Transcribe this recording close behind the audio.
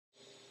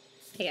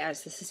Hey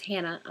guys, this is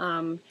Hannah.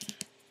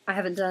 I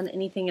haven't done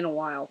anything in a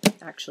while,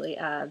 actually,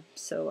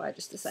 so I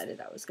just decided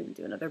I was going to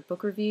do another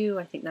book review.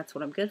 I think that's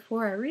what I'm good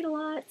for. I read a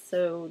lot,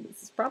 so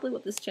this is probably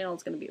what this channel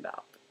is going to be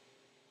about.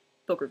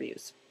 Book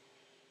reviews.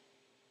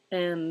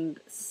 And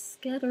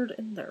scattered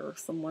in there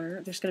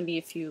somewhere, there's going to be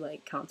a few,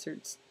 like,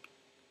 concerts,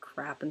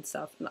 crap and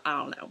stuff. I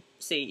don't know.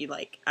 See,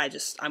 like,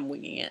 I'm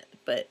winging it,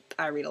 but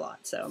I read a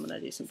lot, so I'm going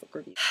to do some book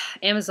reviews.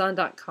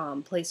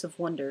 Amazon.com, place of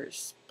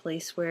wonders.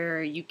 Place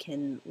where you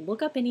can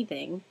look up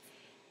anything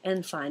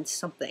and find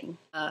something.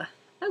 I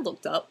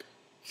looked up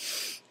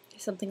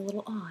something a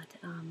little odd,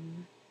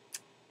 and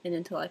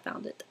until I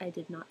found it, I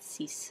did not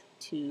cease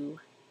to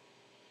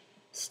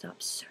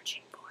stop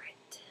searching for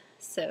it.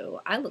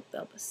 So I looked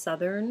up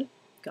Southern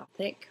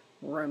Gothic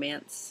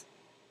Romance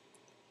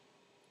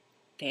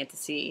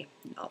Fantasy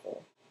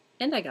Novel,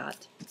 and I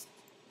got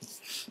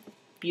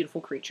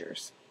Beautiful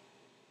Creatures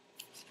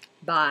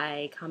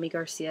by Kami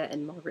Garcia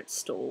and Margaret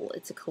Stoll.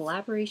 It's a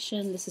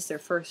collaboration. This is their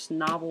first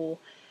novel,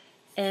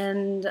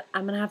 and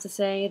I'm gonna have to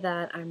say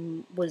that I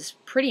was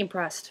pretty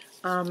impressed.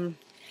 The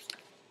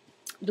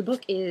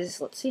book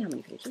is, let's see how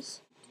many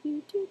pages.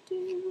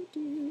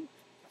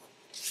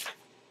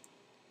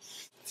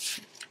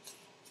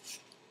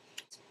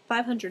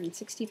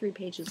 563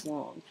 pages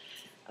long.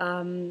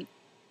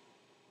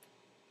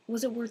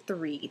 Was it worth the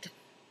read?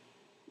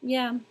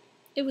 Yeah,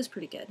 it was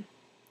pretty good.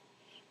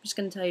 I'm just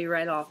going to tell you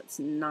right off, it's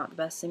not the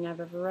best thing I've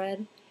ever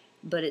read,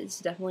 but it's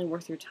definitely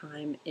worth your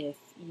time if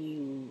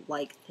you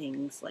like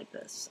things like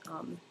this.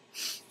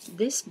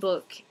 This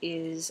book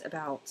is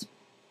about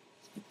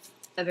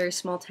a very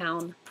small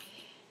town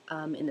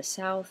in the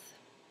South,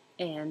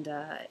 and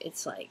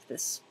it's like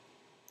this,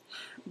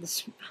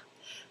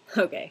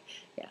 okay,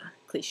 yeah,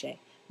 cliche.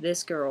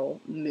 This girl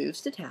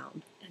moves to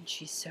town, and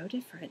she's so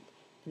different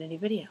than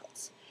anybody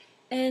else.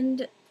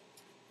 And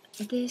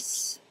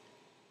this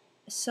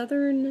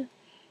southern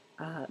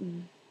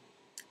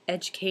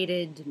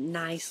educated,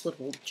 nice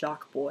little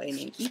jock boy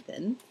named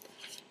Ethan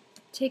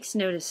takes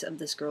notice of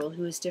this girl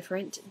who is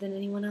different than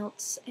anyone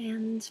else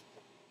and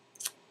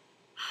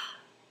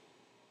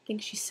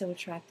thinks she's so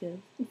attractive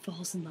and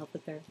falls in love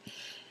with her.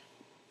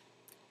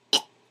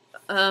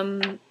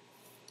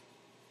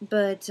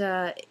 But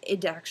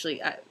it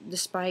actually,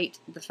 despite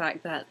the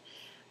fact that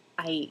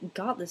I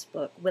got this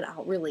book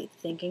without really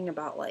thinking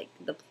about like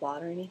the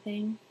plot or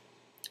anything,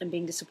 and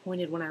being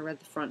disappointed when I read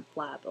the front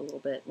flap a little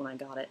bit when I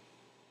got it.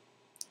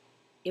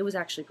 It was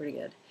actually pretty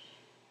good.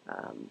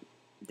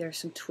 There's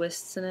some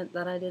twists in it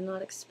that I did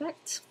not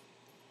expect.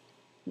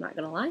 I'm not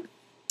gonna lie.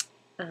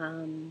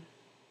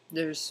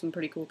 There's some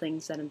pretty cool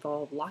things that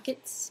involve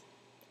lockets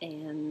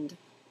and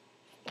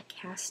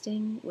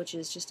casting, which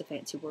is just a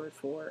fancy word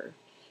for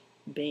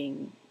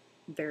being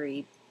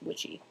very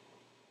witchy.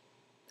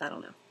 I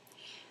don't know.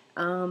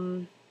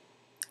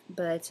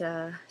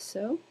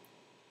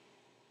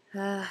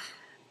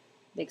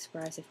 Big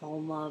surprise, they fall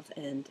in love,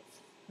 and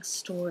a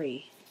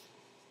story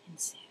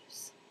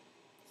ensues.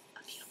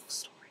 A beautiful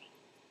story.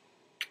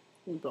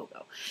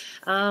 Bogo.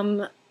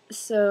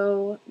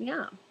 So,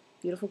 yeah,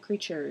 Beautiful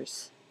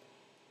Creatures.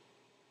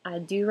 I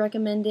do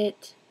recommend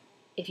it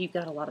if you've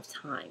got a lot of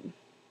time.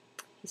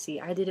 You see,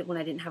 I did it when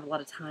I didn't have a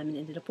lot of time and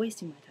ended up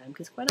wasting my time,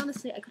 because quite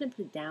honestly, I couldn't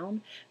put it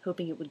down,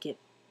 hoping it would get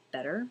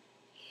better.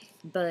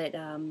 But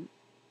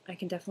I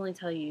can definitely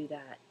tell you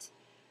that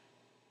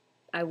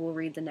I will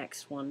read the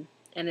next one.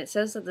 And it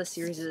says that the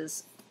series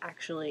is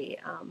actually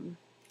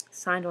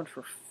signed on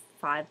for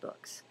 5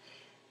 books,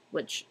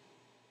 which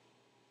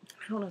I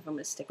don't know if I'm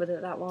going to stick with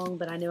it that long,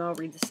 but I know I'll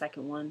read the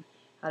second one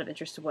out of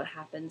interest in what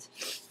happens.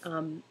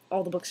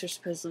 All the books are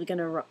supposedly going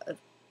to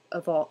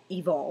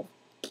evolve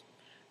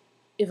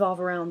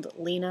around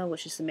Lena,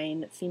 which is the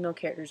main female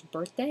character's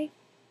birthday.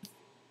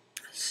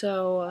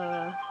 So,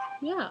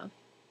 yeah,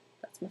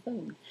 that's my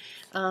phone.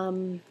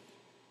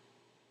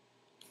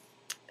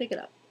 Pick it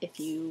up if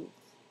you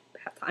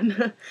have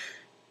time.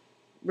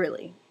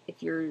 Really,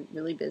 if you're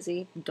really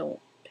busy, don't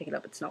pick it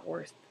up. It's not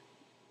worth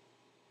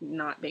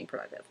not being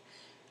productive.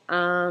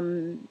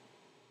 Yeah,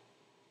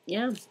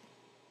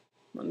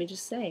 let me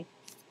just say,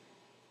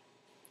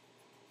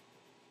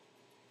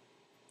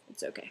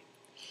 it's okay.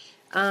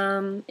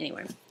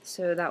 Anyway,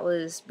 so that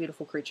was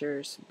Beautiful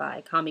Creatures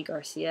by Kami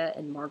Garcia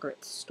and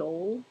Margaret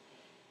Stoll.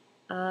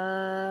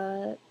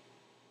 I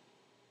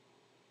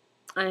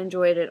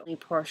enjoyed it only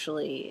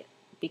partially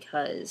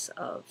because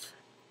of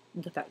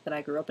the fact that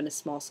I grew up in a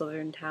small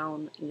southern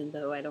town, even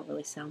though I don't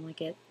really sound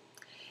like it.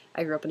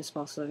 I grew up in a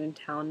small southern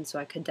town, so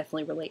I could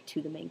definitely relate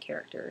to the main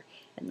character,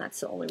 and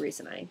that's the only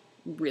reason I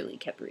really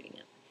kept reading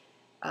it.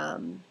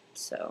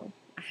 So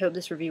I hope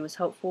this review was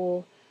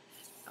helpful.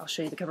 I'll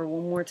show you the cover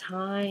one more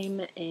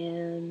time,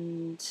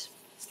 and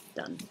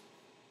done.